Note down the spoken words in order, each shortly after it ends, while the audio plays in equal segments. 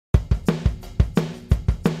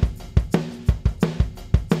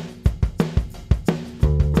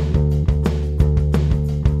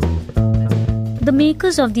The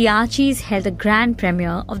makers of the Archies held a grand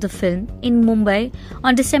premiere of the film in Mumbai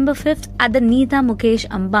on December 5th at the Nita Mukesh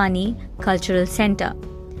Ambani Cultural Centre.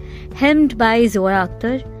 Helmed by Zoya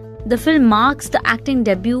Akhtar, the film marks the acting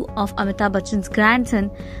debut of Amitabh Bachchan's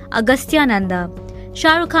grandson Agastya Nanda,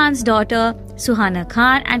 Shah Rukh Khan's daughter Suhana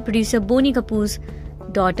Khan, and producer Bonnie Kapoor's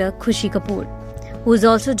daughter Khushi Kapoor, who is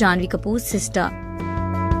also Janhvi Kapoor's sister.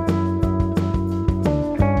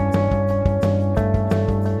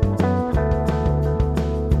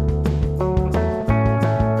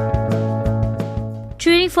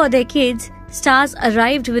 Cheering for their kids, stars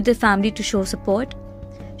arrived with the family to show support.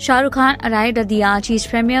 Shah Rukh Khan arrived at the Archies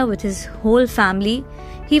Premiere with his whole family.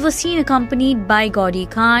 He was seen accompanied by Gauri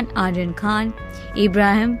Khan, Aryan Khan,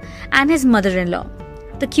 AbRam, and his mother-in-law.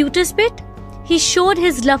 The cutest bit? He showed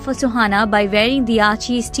his love for Suhana by wearing the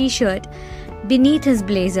Archies t-shirt beneath his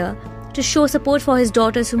blazer to show support for his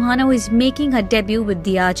daughter Suhana, who is making her debut with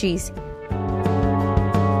the Archies.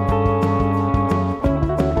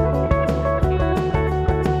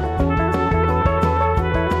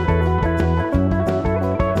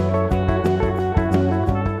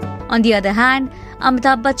 On the other hand,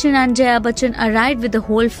 Amitabh Bachchan and Jaya Bachchan arrived with the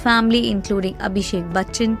whole family, including Abhishek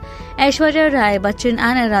Bachchan, Aishwarya Rai Bachchan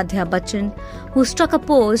and Aradhya Bachchan, who struck a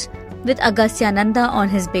pose with Agastya Nanda on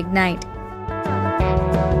his big night.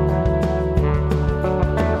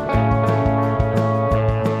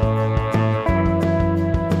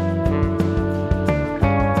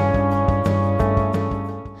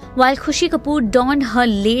 While Khushi Kapoor donned her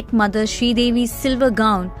late mother Sridevi's silver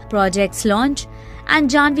gown, project's launch, and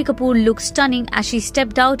Janhvi Kapoor looked stunning as she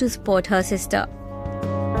stepped out to support her sister.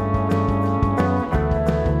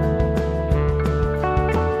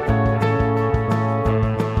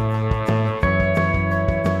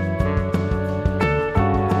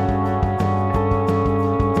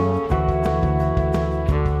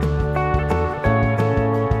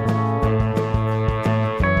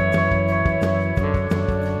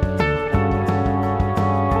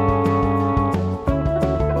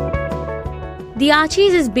 The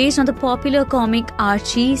Archies is based on the popular comic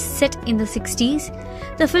Archies set in the 60s.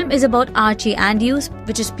 The film is about Archie Andrews,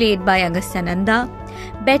 which is played by Agastya Nanda,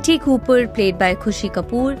 Betty Cooper, played by Khushi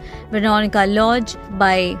Kapoor, Veronica Lodge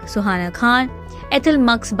by Suhana Khan, Ethel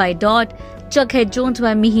Mux by Dot, Jughead Jones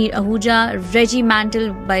by Mihir Ahuja, Reggie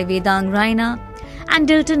Mantle by Vedang Raina, and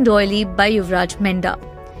Dilton Doily by Yuvraj Menda.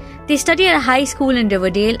 They study at a high school in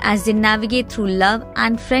Riverdale. As they navigate through love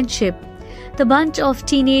and friendship, the bunch of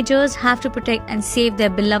teenagers have to protect and save their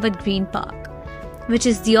beloved Green Park, which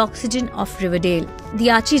is the oxygen of Riverdale.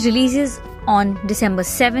 The Archies releases on December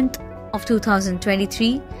 7th of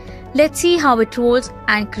 2023. Let's see how it rolls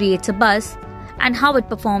and creates a buzz, and how it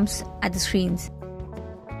performs at the screens.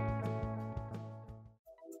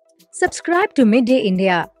 Subscribe to Midday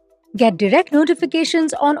India. Get direct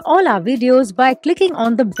notifications on all our videos by clicking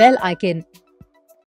on the bell icon.